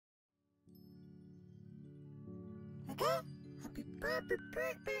Happy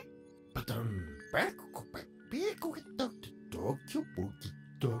birthday.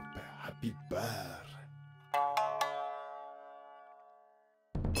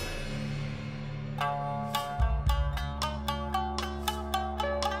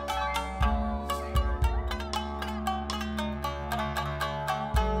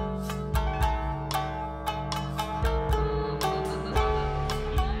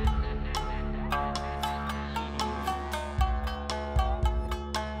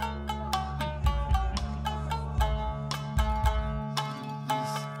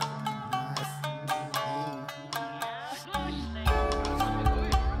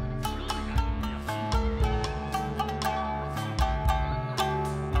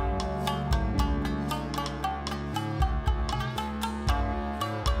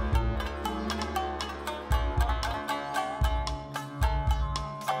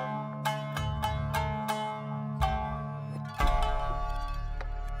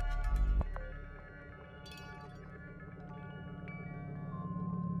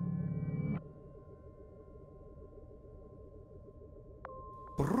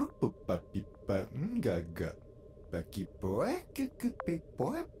 Papipa ngaga. Baki poeke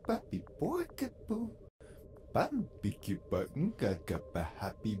poe papipoe po. Pampiki pa ngaga pa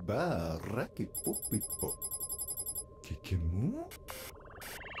happy baraki popipo. Kikemu?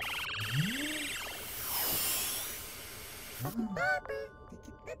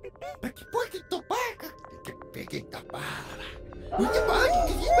 Baki poeke to baka. Kiki tapara. Uke baki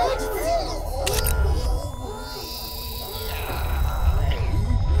kiki baki.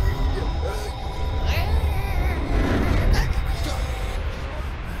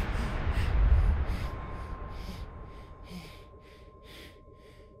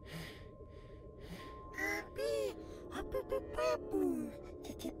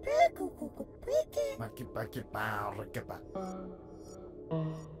 Paki power kepa.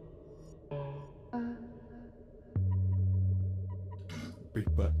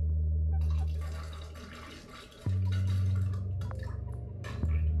 Pipa.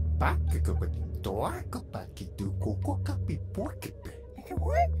 Paki kepa toa kepa kitu koko kapi pokepe.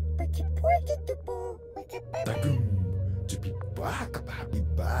 Paki poke tu po. Tagum. Tipi baka papi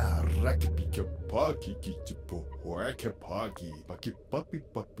baraki pika paki kitu po. Wake paki. Paki papi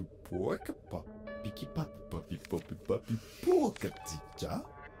papi poke pa. Piki papi poke tija.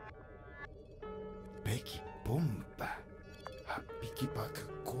 Peki pompa. Piki paka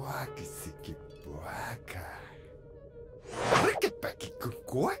kwaki siki waka. Paki paki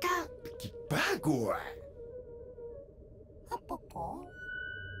kukwaka. Piki bagua. Apopo.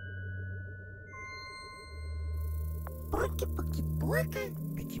 Paki paki poke.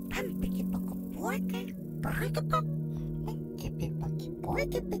 Piki pan piki pako poke. Paki paki. Piki paki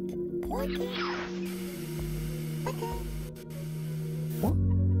poke piki poke. Okay. What?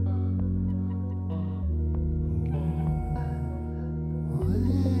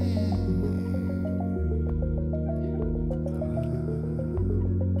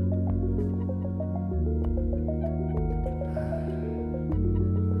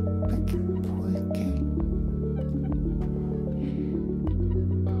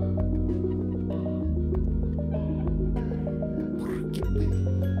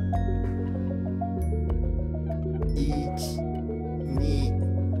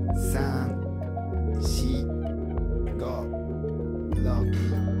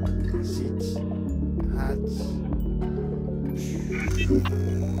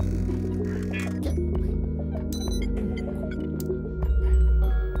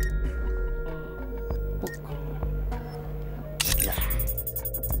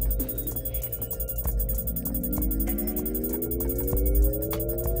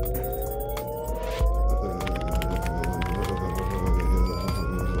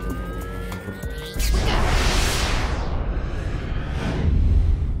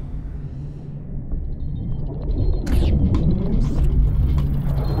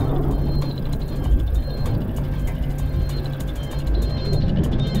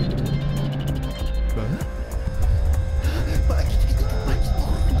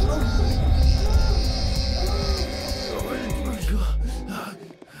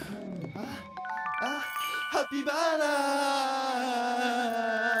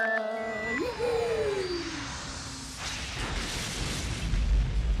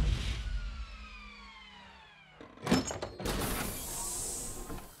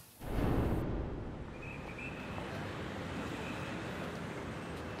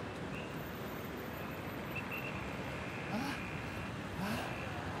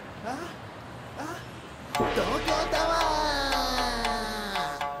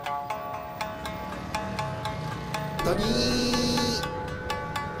 鳥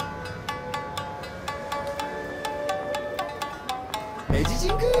明治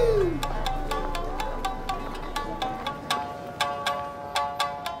神宮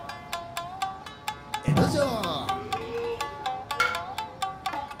江戸城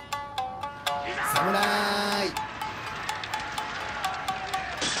侍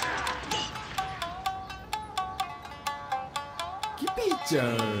キピーちゃん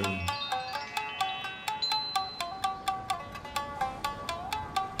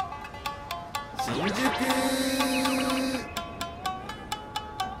新宿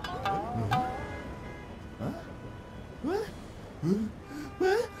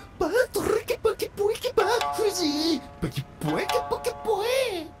バートルケポケポケバー富士ポケポケポケポ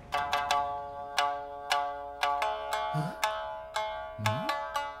エ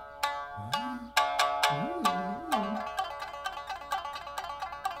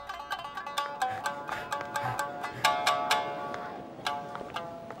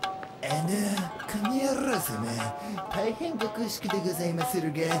神野郎様、大変ご恐縮でございます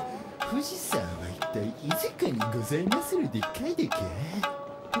るが、富士山は一体いずかにございまするでかいでか？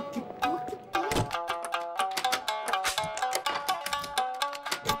ポケポケポケ。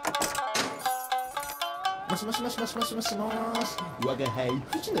もしもしもしもしもしもしもし。我が輩、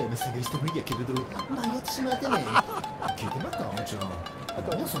富士の山探してもいいやけれど、迷ってしまってね。聞いてまったあんちゃん。あ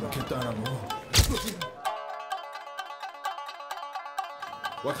かんやそのケターなの。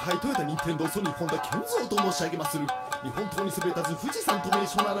我が輩トヨタ、任天堂、ソニー、ホンダ、建造と申し上げまする。日本刀にすべたず富士山と名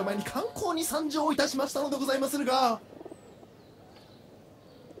所のある前に観光に参上いたしましたのでございまするが、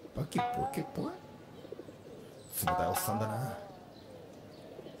バキポケポ冷たいおっさんだな。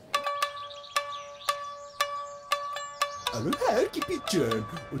アロハキピちゃん、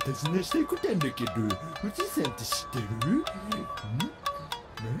お尋ねしたいことなんだけど、富士山って知ってる？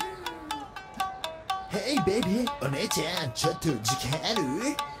ヘイベイビー、お姉ちゃん、ちょっと時間ある？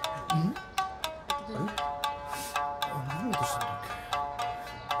何をしたんだっ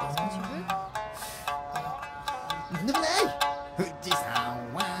け？なんでもない。富士山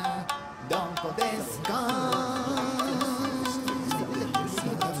はどこですか？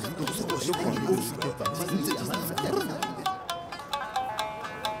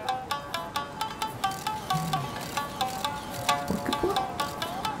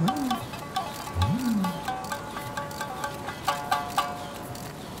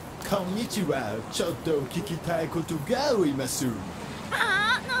こんにちは、ちょっと聞きたいことがあります。なん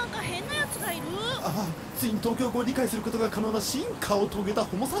か変なやつがいる。ついに東京語を理解することが可能な進化を遂げた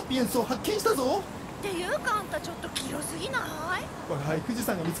ホモ・サピエンスを発見したぞ。っていうかあんたちょっと清すぎない？我が輩、富士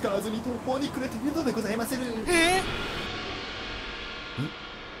山が見つからずに途方に暮れているのでございまする。あれ？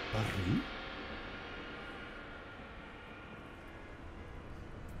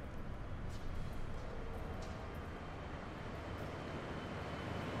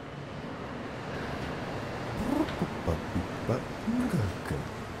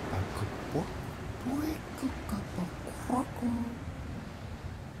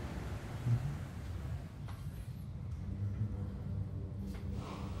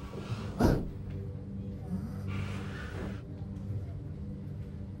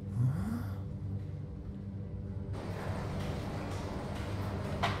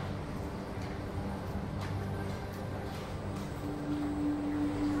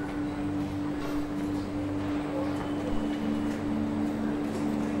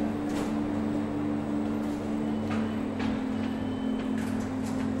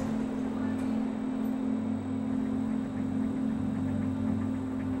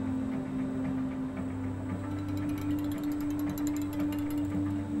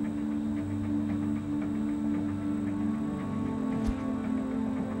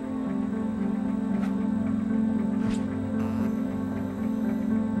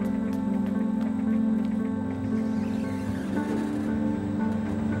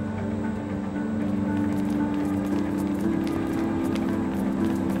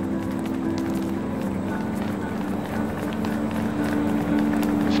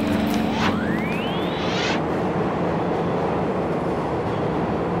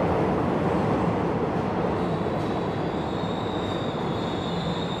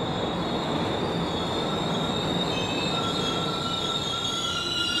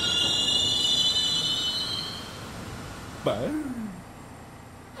バーン。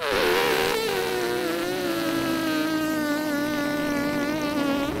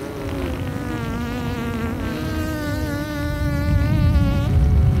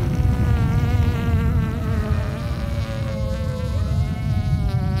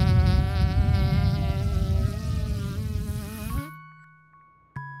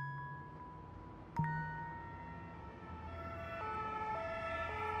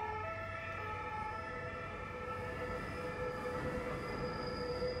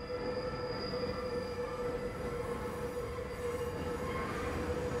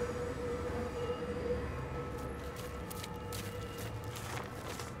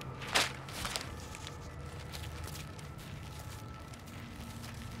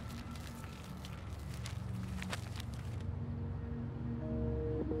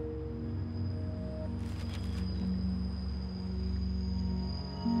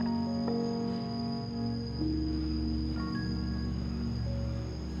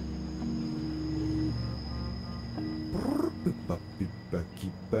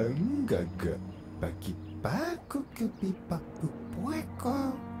Pangaga, pakipaku kepipapu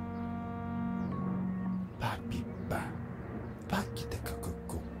pueko. Papipa, pakitakaku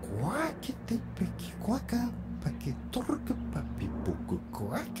kuakite peki kuaka, pakitorka papipuku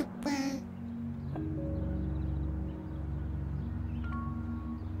kuakepe.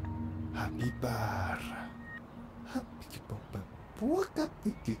 Habibara, hapikipopa puaka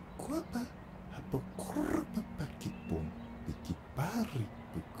peki kuapa, hapokurpa pakipum, pikipari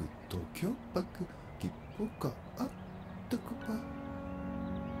puku Tokyo paku kipuka atakupa.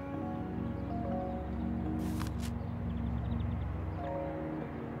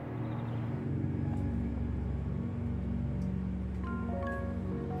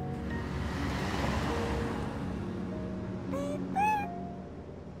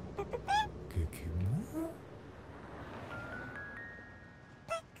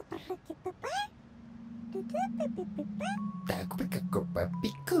 Taco picacopa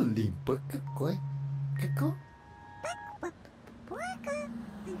picolín pacacoi caco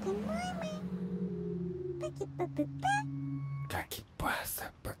Kaki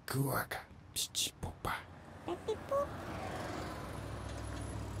pasa pacuaca chichipopa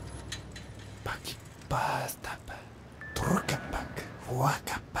Paki pasta pa Troca pac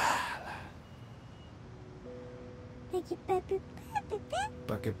huacapala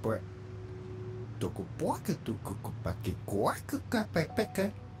Paki pua Tuku puaka tuku paki kuaka kapepeka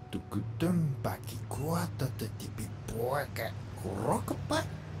Tuku tum paki kuata tetipi puaka Kuroka pa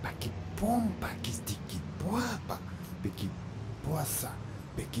paki pom paki stiki puapa Peki puasa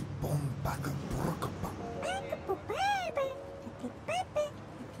peki pom paka puroka pa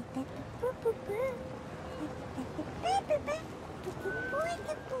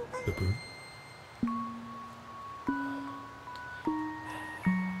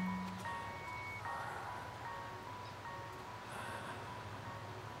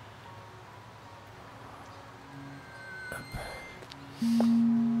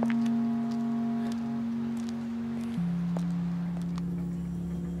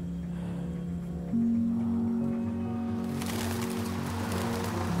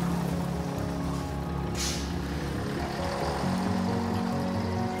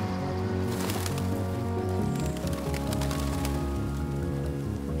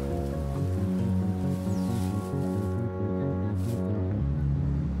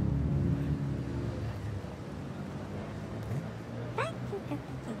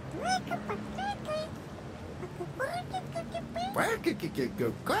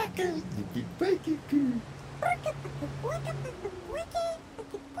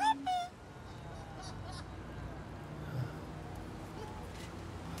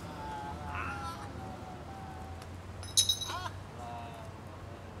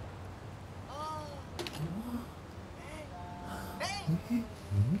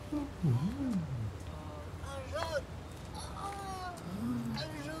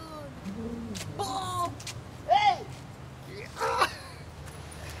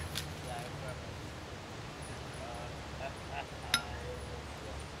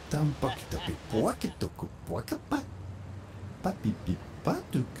Tampak tapi puaki toku puaka pa Papi pipa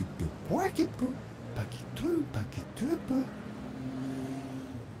tuku puaki pu Paki tu pa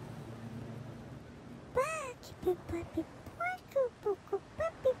Paki pu papi puaku puku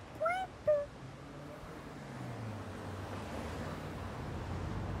papi puapu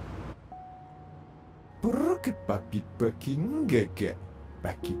Puruke papi paki ngege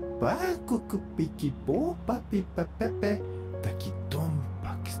Paki paku kupiki po papi papepe Paki tom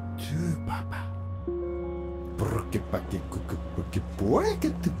papa Porque paque cucu porque puaque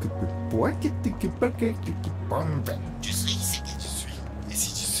tucu puaque tucu paque tucu pombe Je suis ce que je suis Et si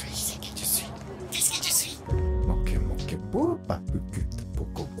je suis ce que je suis Qu'est-ce que je suis Moke po papu kutu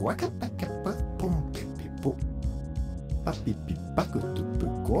poko guaca paca pa pompe pipo Papi pipa kutu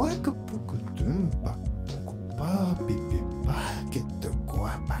guaca poko tumpa Poko papi pipa que tu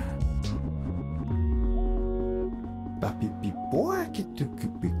guapa Papi pipoa que tu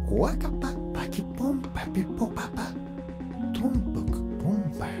cupi guaca pa Paki pompa pipo papa Trompa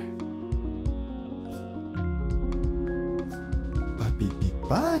pompa Papi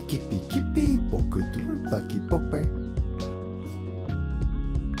pipa que pikipi Poko trompa que pope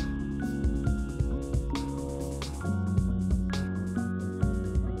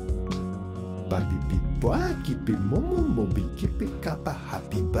Papi pipoa que pi momo mobi que pi capa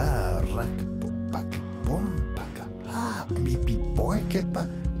Happy barak Paki pompa Pipi poekepa,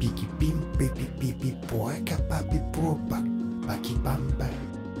 piki pim pipi pipi poekapa pipopa, paki pamba.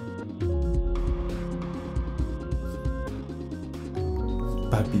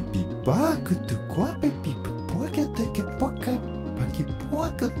 Papi pipa kutu kwa pipi poekete ke poka, paki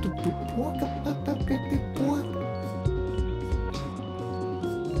poeka Ah,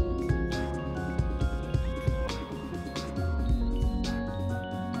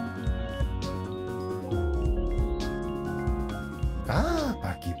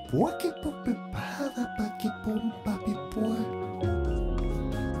 paki pua que pope pada, paki pom papi pua.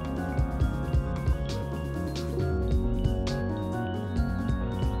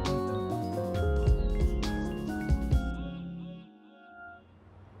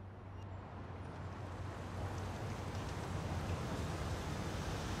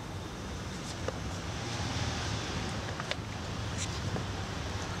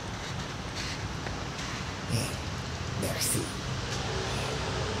 Merci.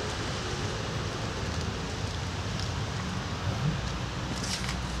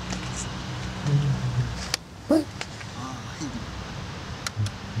 What?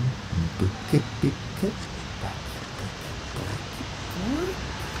 Pick, pick, pick.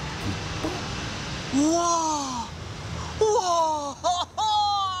 Wow! Wow! Wow!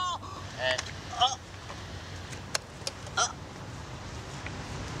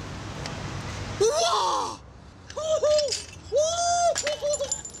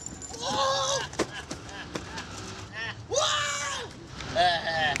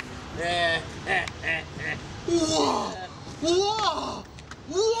 Wow!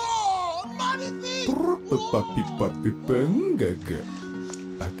 Wow! Magnifique! Papi papi pangaga.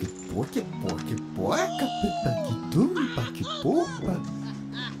 Paki poke poke poaka paki tum paki popa.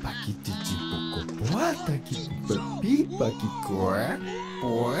 Paki titi poko poata ki papi paki koa.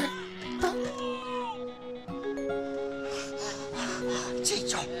 Poa.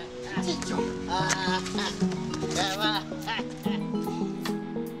 Chicho! Chicho!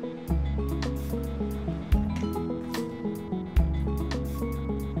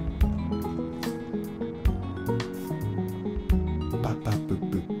 Papa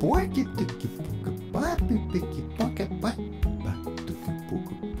pepe poake tuki poke papi peki poke pa. Paki tuki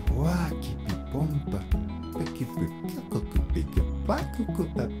poke poaki pi pompa. Peki peki koku peki paku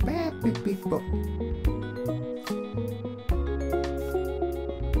kuta pepe pipo.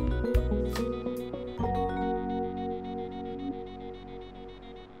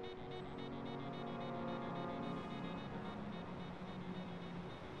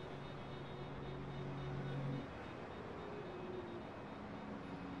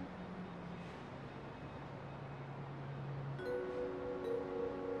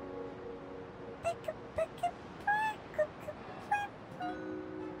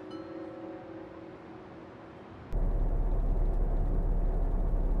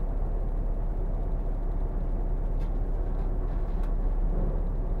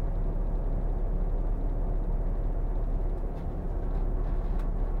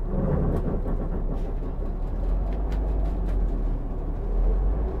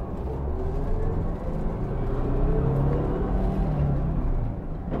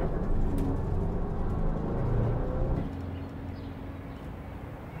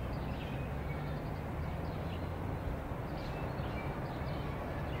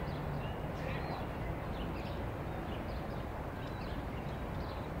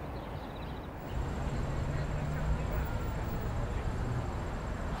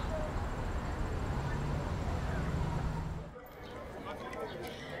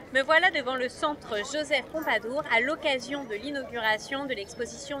 Me voilà devant le centre Joseph Pompadour à l'occasion de l'inauguration de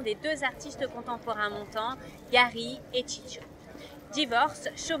l'exposition des deux artistes contemporains montants, Gary et Chicho. Divorce,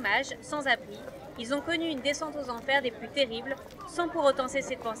 chômage, sans-abri, ils ont connu une descente aux enfers des plus terribles, sans pour autant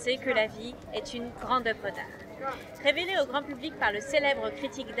cesser de penser que la vie est une grande œuvre d'art. Révélé au grand public par le célèbre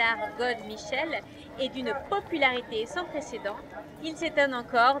critique d'art God Michel et d'une popularité sans précédent, ils s'étonnent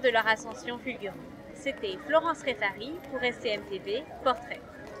encore de leur ascension fulgurante. C'était Florence Réfari pour STM TV, Portrait.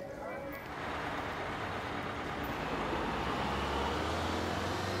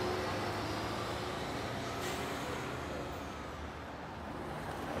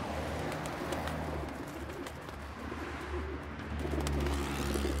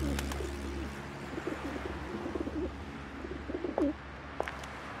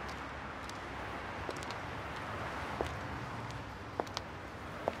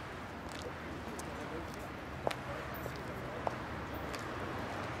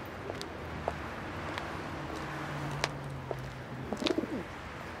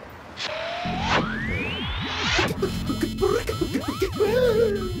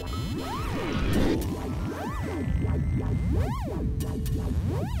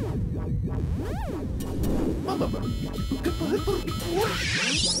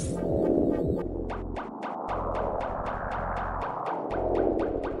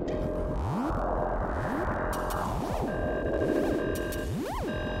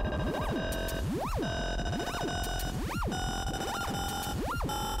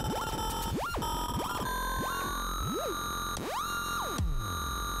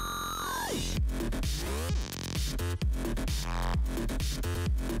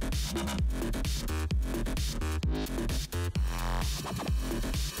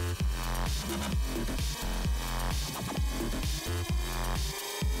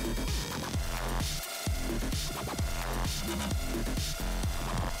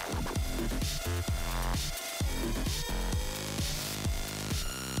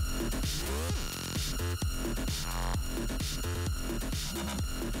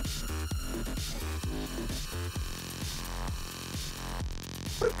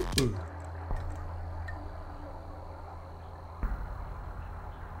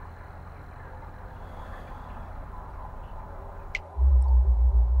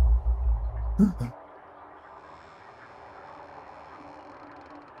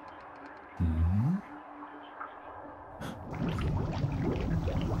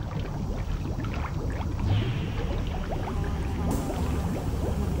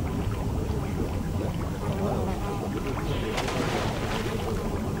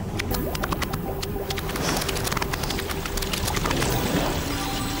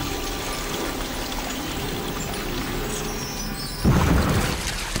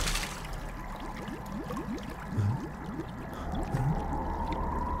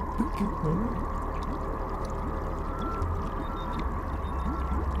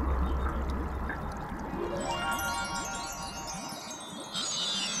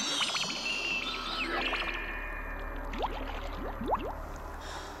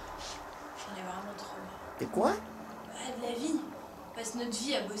 J'en ai vraiment trop marre. Et quoi? De la vie. On passe notre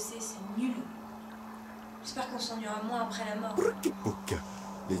vie à bosser, c'est nul. J'espère qu'on s'ennuiera moins après la mort. Pourquoi?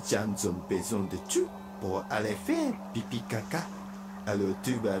 Les gens ont besoin de tout pour aller faire pipi caca. Alors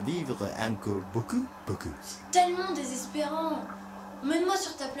tu vas vivre encore beaucoup. C'est tellement désespérant. Emmène-moi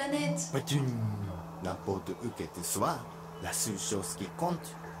sur ta planète. Mais tu, n'importe où que tu sois, la seule chose qui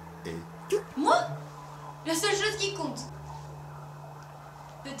compte est tout. Moi? La seule chose qui compte.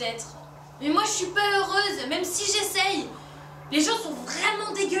 Peut-être. Mais moi je suis pas heureuse, même si j'essaye. Les gens sont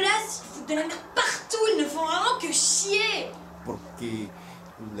vraiment dégueulasses, ils foutent de la merde partout, ils ne font vraiment que chier. Pour que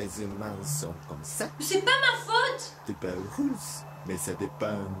les humains sont comme ça. Mais c'est pas ma faute. T'es pas heureuse, mais ça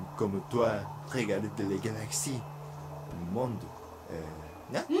dépend comme toi. Regarde les galaxies, le monde.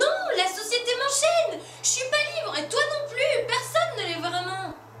 Non? Non, la société m'enchaîne. Je suis pas libre et toi non plus, personne ne l'est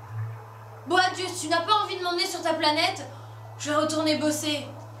vraiment. Bon adieu, si tu n'as pas envie de m'emmener sur ta planète, je vais retourner bosser.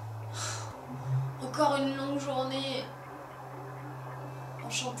 Encore une longue journée.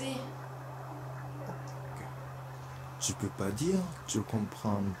 Enchantée. Je peux pas dire, je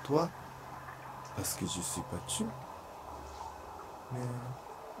comprends toi, parce que je suis pas tu.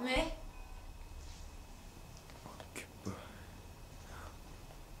 Mais Ok, bah,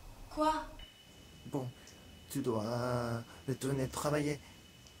 quoi? bon, tu dois retourner travailler.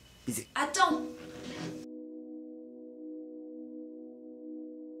 Bisous. Attends.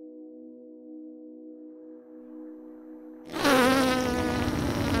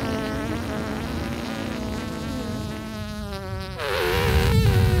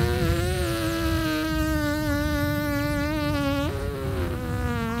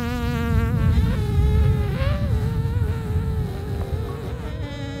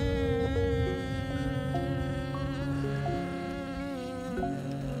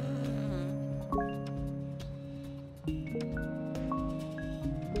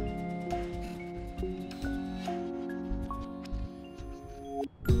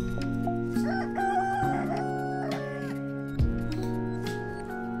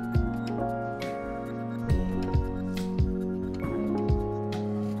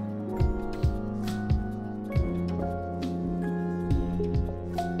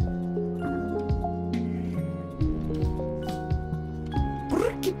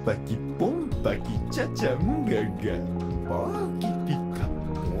 Paki pom, paki cha-cha gaga. Paki pika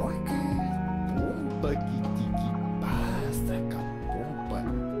poka. Pompa ki tiki pasta ka pompa.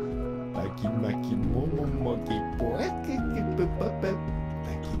 Paki maki momo moki poka ki pepapa.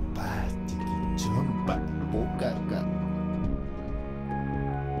 Paki pasti ki chompa poka ka.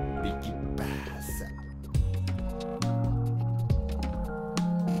 Piki pasa.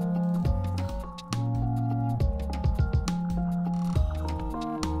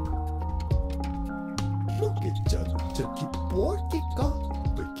 Moke cha-cha ki poki ka.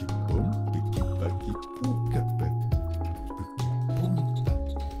 Paki pom, piki paki poka pa. Piki pompa.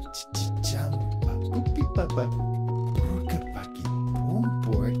 Chichi champa. Pupi papa. Poka paki pom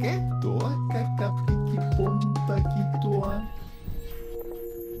poka. Toa kaka piki pom paki toa.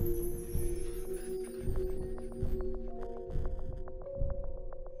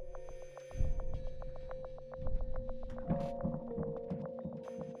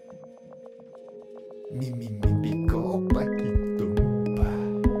 Mi mi mi pico paki tumpa.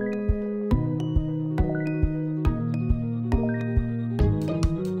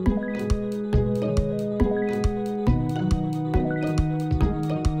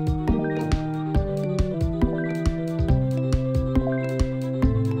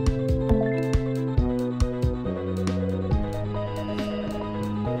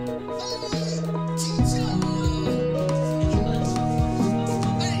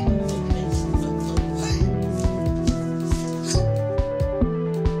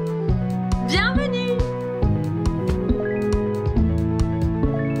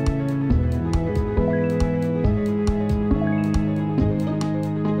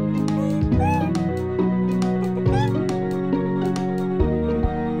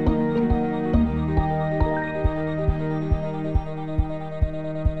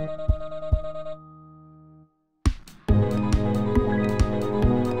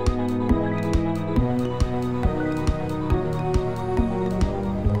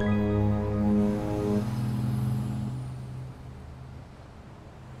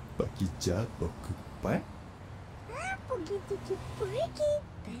 paki jaboku pa.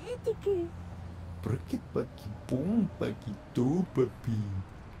 Pergi paki pom paki to papi.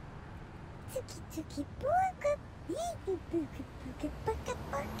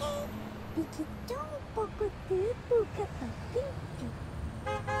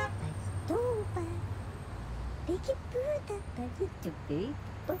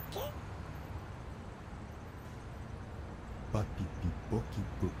 Papi pipoki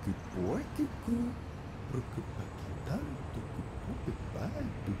poki poki ku. Pergi paki tanto ku poki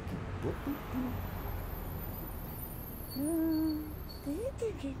paki poki poki.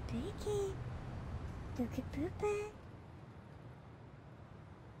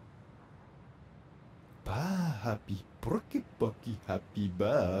 Pa happy pergi paki happy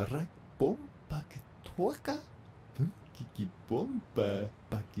barak pompa ke toka. Kiki pompa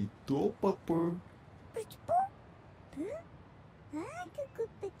paki topa per.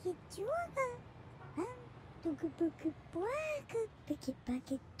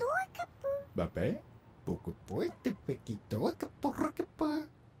 Babe, poco poete peki toka porke pa.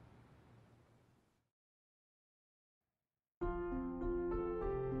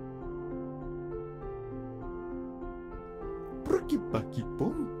 Pergi paki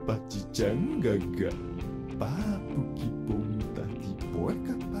pompa cicanggaga. Papuki pompa di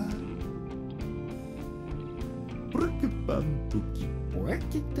poeka pa. Pergi pampuki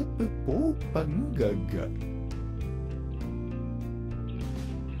poeki tepe popanggaga.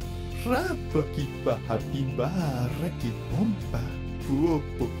 Rapaki pa happy baraki pompa.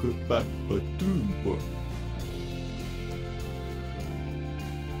 Puopo ke papa tumpo.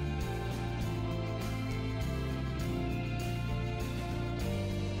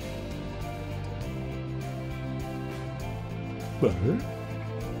 Bah,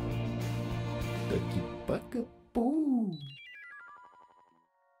 taki paka